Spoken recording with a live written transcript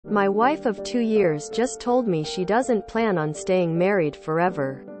My wife of 2 years just told me she doesn't plan on staying married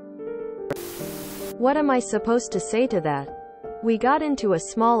forever. What am I supposed to say to that? We got into a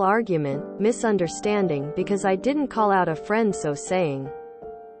small argument, misunderstanding, because I didn't call out a friend so saying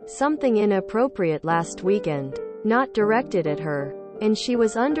something inappropriate last weekend, not directed at her, and she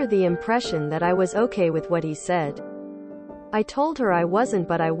was under the impression that I was okay with what he said. I told her I wasn't,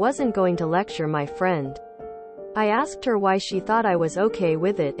 but I wasn't going to lecture my friend. I asked her why she thought I was okay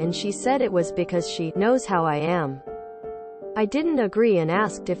with it, and she said it was because she knows how I am. I didn't agree and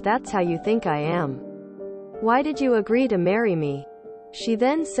asked if that's how you think I am. Why did you agree to marry me? She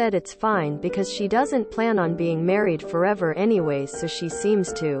then said it's fine because she doesn't plan on being married forever anyways, so she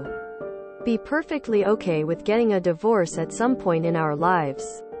seems to be perfectly okay with getting a divorce at some point in our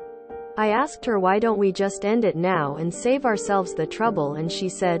lives. I asked her why don't we just end it now and save ourselves the trouble, and she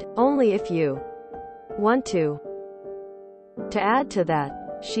said, only if you want to. To add to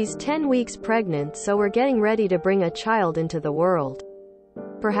that, she's 10 weeks pregnant, so we're getting ready to bring a child into the world.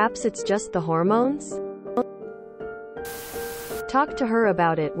 Perhaps it's just the hormones? Talk to her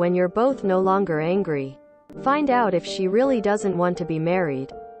about it when you're both no longer angry. Find out if she really doesn't want to be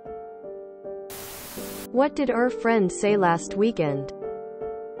married. What did her friend say last weekend?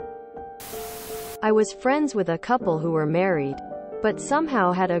 I was friends with a couple who were married, but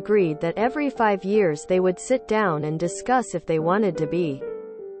somehow had agreed that every 5 years they would sit down and discuss if they wanted to be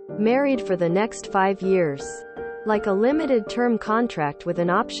married for the next 5 years. Like a limited-term contract with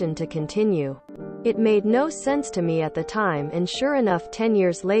an option to continue. It made no sense to me at the time, and sure enough 10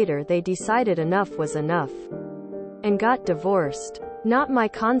 years later they decided enough was enough and got divorced. Not my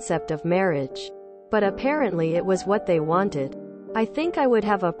concept of marriage. But apparently it was what they wanted. I think I would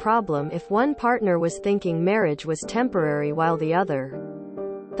have a problem if one partner was thinking marriage was temporary while the other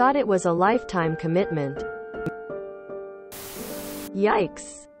thought it was a lifetime commitment.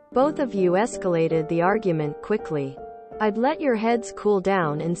 Yikes. Both of you escalated the argument quickly. I'd let your heads cool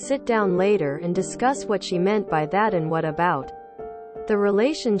down and sit down later and discuss what she meant by that and what about the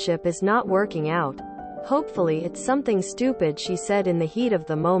relationship is not working out. Hopefully it's something stupid she said in the heat of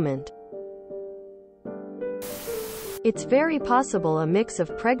the moment. It's very possible a mix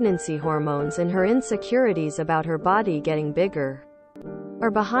of pregnancy hormones and her insecurities about her body getting bigger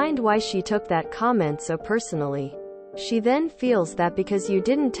are behind why she took that comment so personally. She then feels that because you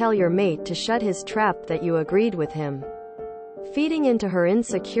didn't tell your mate to shut his trap that you agreed with him. Feeding into her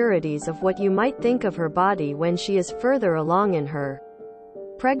insecurities of what you might think of her body when she is further along in her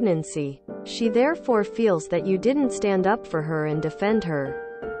pregnancy. She therefore feels that you didn't stand up for her and defend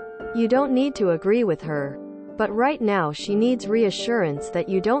her. You don't need to agree with her. But right now she needs reassurance that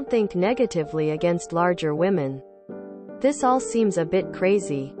you don't think negatively against larger women. This all seems a bit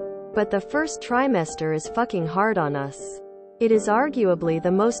crazy. But the first trimester is fucking hard on us. It is arguably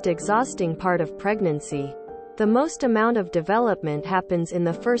the most exhausting part of pregnancy. The most amount of development happens in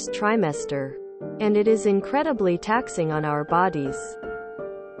the first trimester. And it is incredibly taxing on our bodies.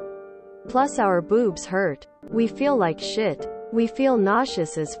 Plus our boobs hurt. We feel like shit. We feel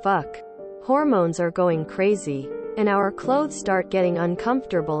nauseous as fuck. Hormones are going crazy. And our clothes start getting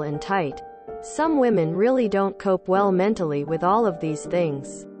uncomfortable and tight. Some women really don't cope well mentally with all of these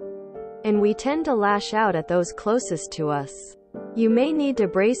things. And we tend to lash out at those closest to us. You may need to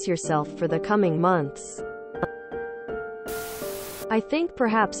brace yourself for the coming months. I think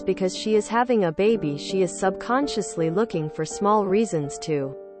perhaps because she is having a baby, she is subconsciously looking for small reasons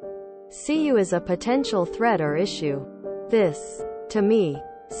to see you as a potential threat or issue. This, to me,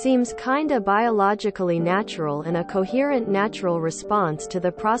 seems kinda biologically natural and a coherent natural response to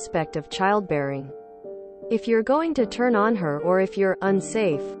the prospect of childbearing. If you're going to turn on her, or if you're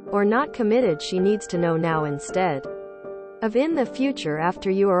unsafe or not committed, she needs to know now instead of in the future after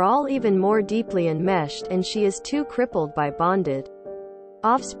you are all even more deeply enmeshed and she is too crippled by bonded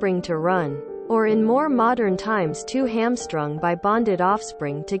offspring to run. Or in more modern times too hamstrung by bonded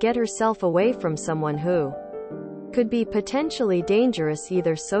offspring to get herself away from someone who could be potentially dangerous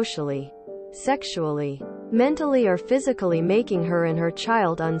either socially, sexually, mentally or physically, making her and her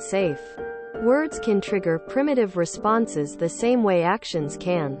child unsafe. Words can trigger primitive responses the same way actions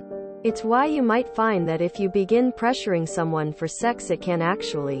can. It's why you might find that if you begin pressuring someone for sex, it can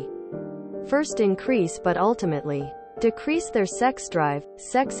actually first increase but ultimately decrease their sex drive,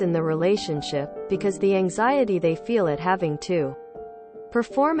 sex in the relationship, because the anxiety they feel at having to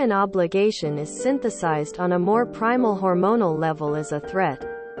perform an obligation is synthesized on a more primal hormonal level as a threat.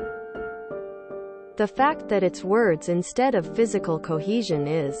 The fact that it's words instead of physical cohesion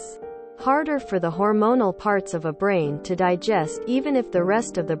is harder for the hormonal parts of a brain to digest, even if the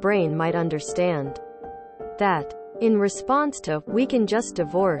rest of the brain might understand that. In response to, "We can just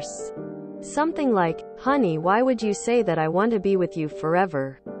divorce." Something like, "Honey, why would you say that? I want to be with you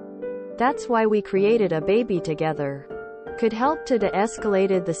forever. That's why we created a baby together." Could help to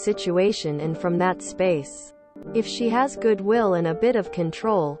de-escalate the situation, and from that space, if she has goodwill and a bit of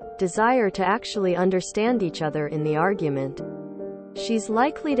control, desire to actually understand each other in the argument, she's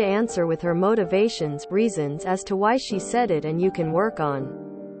likely to answer with her motivations, reasons as to why she said it, and you can work on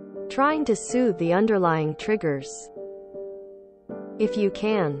trying to soothe the underlying triggers. If you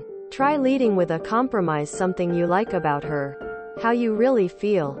can, try leading with a compromise, something you like about her, how you really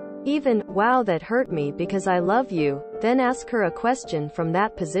feel. Even, "Wow, that hurt me because I love you." Then ask her a question from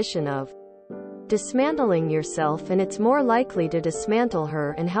that position of dismantling yourself, and it's more likely to dismantle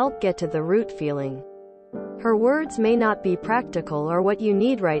her and help get to the root feeling. Her words may not be practical or what you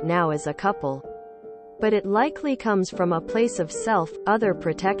need right now as a couple, but it likely comes from a place of other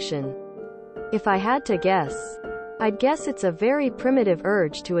protection. If I had to guess, I'd guess it's a very primitive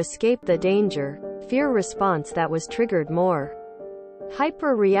urge to escape the danger, fear response that was triggered more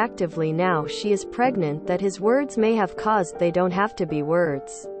hyper-reactively now she is pregnant, that his words may have caused. They don't have to be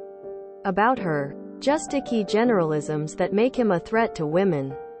words about her, just icky generalisms that make him a threat to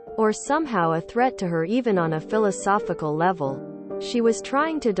women, or somehow a threat to her even on a philosophical level. She was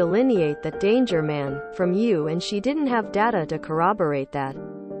trying to delineate the danger man from you, and she didn't have data to corroborate that.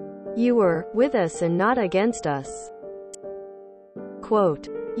 You were with us and not against us. Quote,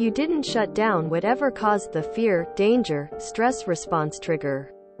 "You didn't shut down whatever caused the fear, danger, stress response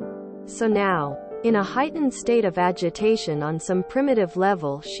trigger. So now, in a heightened state of agitation on some primitive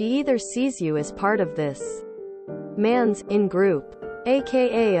level, she either sees you as part of this man's in-group,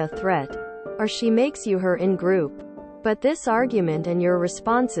 aka a threat, or she makes you her in-group. But this argument and your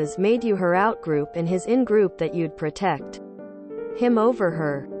responses made you her out-group and his in-group, that you'd protect him over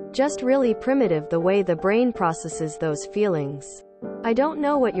her. Just really primitive the way the brain processes those feelings. I don't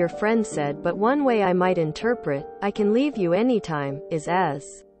know what your friend said, but one way I might interpret, 'I can leave you anytime,' is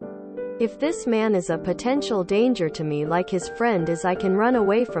as if this man is a potential danger to me, like his friend is. I can run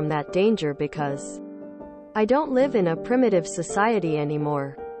away from that danger because I don't live in a primitive society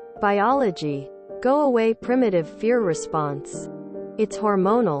anymore." Biology. Go away. Primitive fear response. It's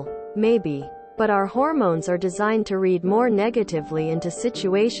hormonal, maybe, but our hormones are designed to read more negatively into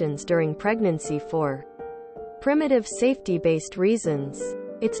situations during pregnancy for primitive safety-based reasons.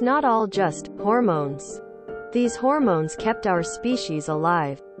 It's not all just hormones. These hormones kept our species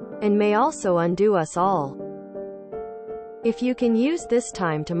alive, and may also undo us all. If you can use this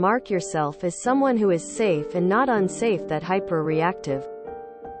time to mark yourself as someone who is safe and not unsafe, that hyper-reactive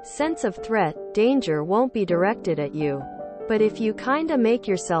sense of threat, danger won't be directed at you. But if you kinda make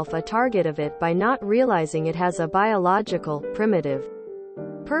yourself a target of it by not realizing it has a biological, primitive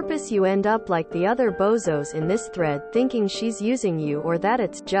purpose, you end up like the other bozos in this thread, thinking she's using you or that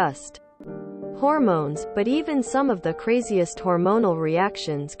it's just hormones. But even some of the craziest hormonal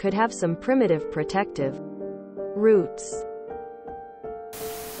reactions could have some primitive protective roots.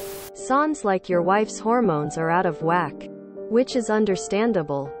 Sounds like your wife's hormones are out of whack, which is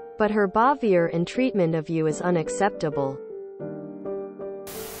understandable, but her behavior and treatment of you is unacceptable.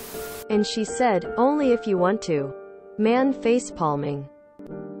 And she said, "Only if you want to." Man facepalming.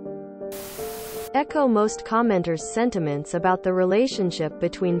 Echo most commenters' sentiments about the relationship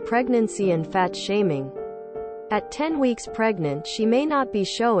between pregnancy and fat shaming. At 10 weeks pregnant, she may not be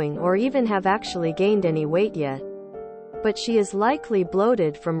showing or even have actually gained any weight yet, but she is likely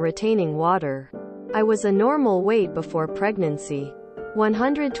bloated from retaining water. I was a normal weight before pregnancy,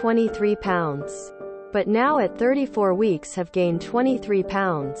 123 pounds. But now at 34 weeks have gained 23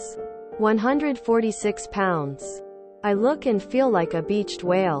 pounds, 146 pounds. I look and feel like a beached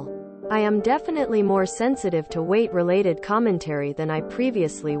whale. I am definitely more sensitive to weight-related commentary than I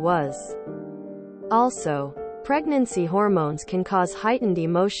previously was. Also, pregnancy hormones can cause heightened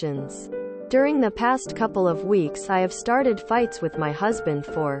emotions. During the past couple of weeks I have started fights with my husband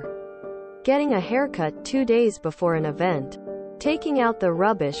for getting a haircut 2 days before an event, taking out the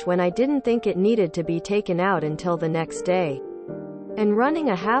rubbish when I didn't think it needed to be taken out until the next day, and running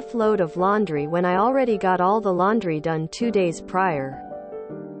a half load of laundry when I already got all the laundry done 2 days prior.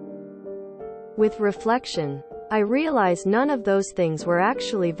 With reflection, I realize none of those things were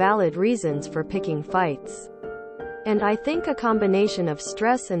actually valid reasons for picking fights. And I think a combination of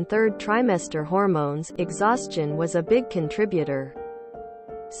stress and third trimester hormones, exhaustion, was a big contributor.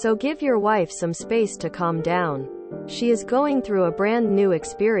 So give your wife some space to calm down. She is going through a brand new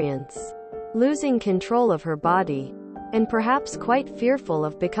experience, losing control of her body, and perhaps quite fearful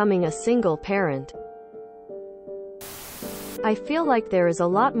of becoming a single parent. I feel like there is a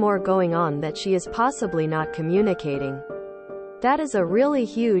lot more going on that she is possibly not communicating. That is a really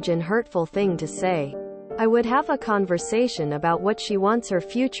huge and hurtful thing to say. I would have a conversation about what she wants her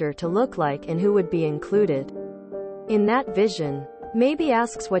future to look like and who would be included in that vision. Maybe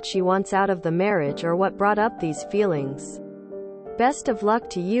asks what she wants out of the marriage or what brought up these feelings. Best of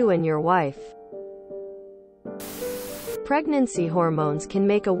luck to you and your wife. Pregnancy hormones can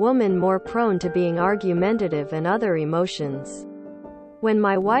make a woman more prone to being argumentative and other emotions. When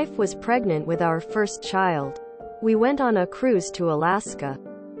my wife was pregnant with our first child, we went on a cruise to Alaska.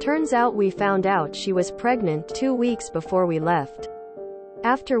 Turns out we found out she was pregnant 2 weeks before we left.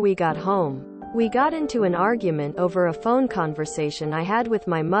 After we got home, we got into an argument over a phone conversation I had with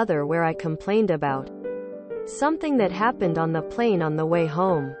my mother where I complained about something that happened on the plane on the way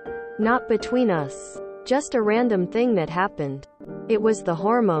home. Not between us. Just a random thing that happened. It was the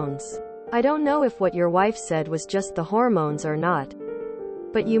hormones. I don't know if what your wife said was just the hormones or not.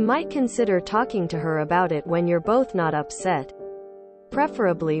 But you might consider talking to her about it when you're both not upset.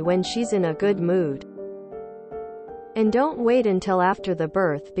 Preferably when she's in a good mood. And don't wait until after the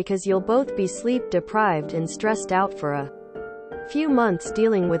birth because you'll both be sleep deprived and stressed out for a few months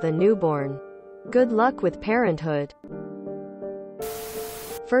dealing with a newborn. Good luck with parenthood.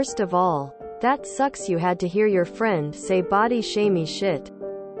 First of all, that sucks you had to hear your friend say body shamey shit.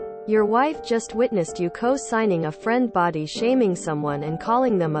 Your wife just witnessed you co-signing a friend body shaming someone and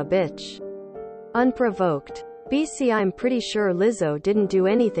calling them a bitch. Unprovoked. BC, I'm pretty sure Lizzo didn't do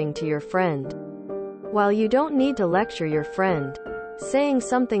anything to your friend. While you don't need to lecture your friend, saying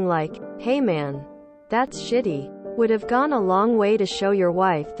something like, "Hey man, that's shitty," would have gone a long way to show your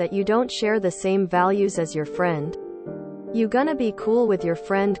wife that you don't share the same values as your friend. You gonna be cool with your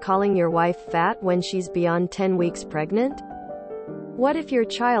friend calling your wife fat when she's beyond 10 weeks pregnant? What if your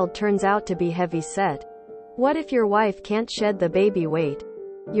child turns out to be heavy set? What if your wife can't shed the baby weight?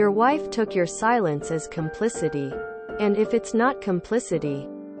 Your wife took your silence as complicity. And if it's not complicity,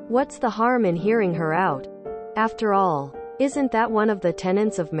 what's the harm in hearing her out? After all, isn't that one of the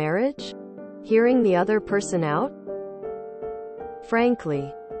tenets of marriage? Hearing the other person out?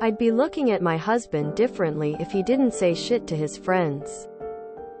 Frankly, I'd be looking at my husband differently if he didn't say shit to his friends.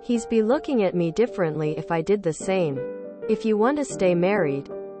 He'd be looking at me differently if I did the same. If you want to stay married,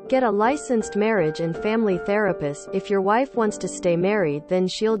 get a licensed marriage and family therapist. If your wife wants to stay married, then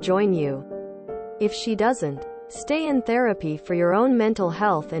she'll join you. If she doesn't, stay in therapy for your own mental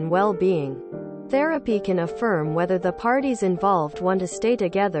health and well-being. Therapy can affirm whether the parties involved want to stay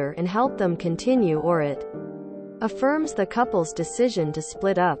together and help them continue, or it affirms the couple's decision to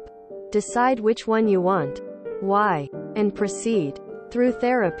split up. Decide which one you want, why, and proceed. Through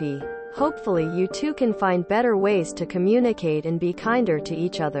therapy, hopefully you two can find better ways to communicate and be kinder to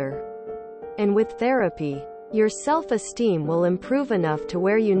each other. And with therapy, your self-esteem will improve enough to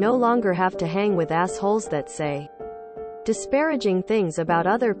where you no longer have to hang with assholes that say disparaging things about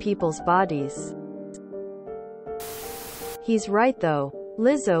other people's bodies. He's right though.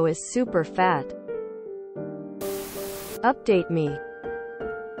 Lizzo is super fat. Update me.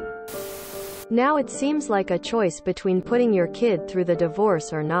 Now it seems like a choice between putting your kid through the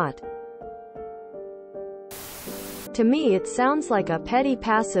divorce or not. To me it sounds like a petty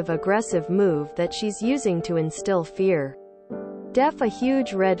passive-aggressive move that she's using to instill fear. A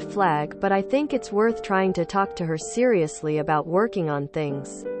huge red flag, but I think it's worth trying to talk to her seriously about working on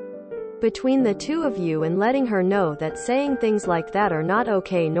things between the two of you and letting her know that saying things like that are not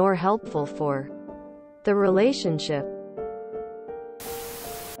okay nor helpful for the relationship.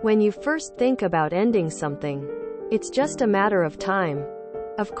 When you first think about ending something, it's just a matter of time.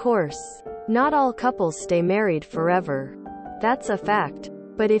 Of course, not all couples stay married forever. That's a fact.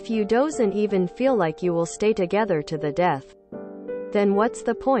 But if you don't even feel like you will stay together to the death, then what's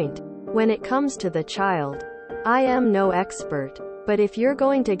the point? When it comes to the child, I am no expert. But if you're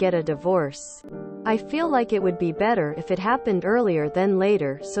going to get a divorce, I feel like it would be better if it happened earlier than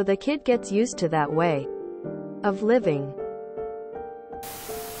later so the kid gets used to that way of living.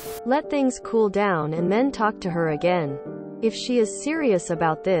 Let things cool down and then talk to her again. If she is serious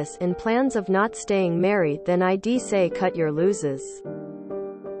about this and plans of not staying married, then I'd say cut your losses.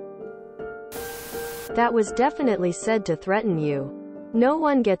 That was definitely said to threaten you. No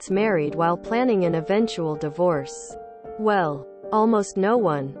one gets married while planning an eventual divorce. Well, almost no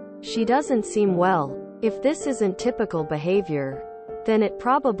one. She doesn't seem well. If this isn't typical behavior, then it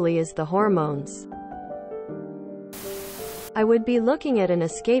probably is the hormones. I would be looking at an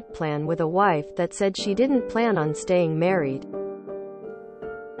escape plan with a wife that said she didn't plan on staying married.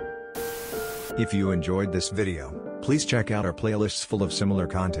 If you enjoyed this video, please check out our playlists full of similar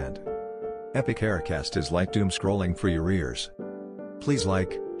content. Epic Haircast is like doom scrolling for your ears. Please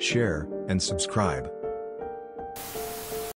like, share, and subscribe.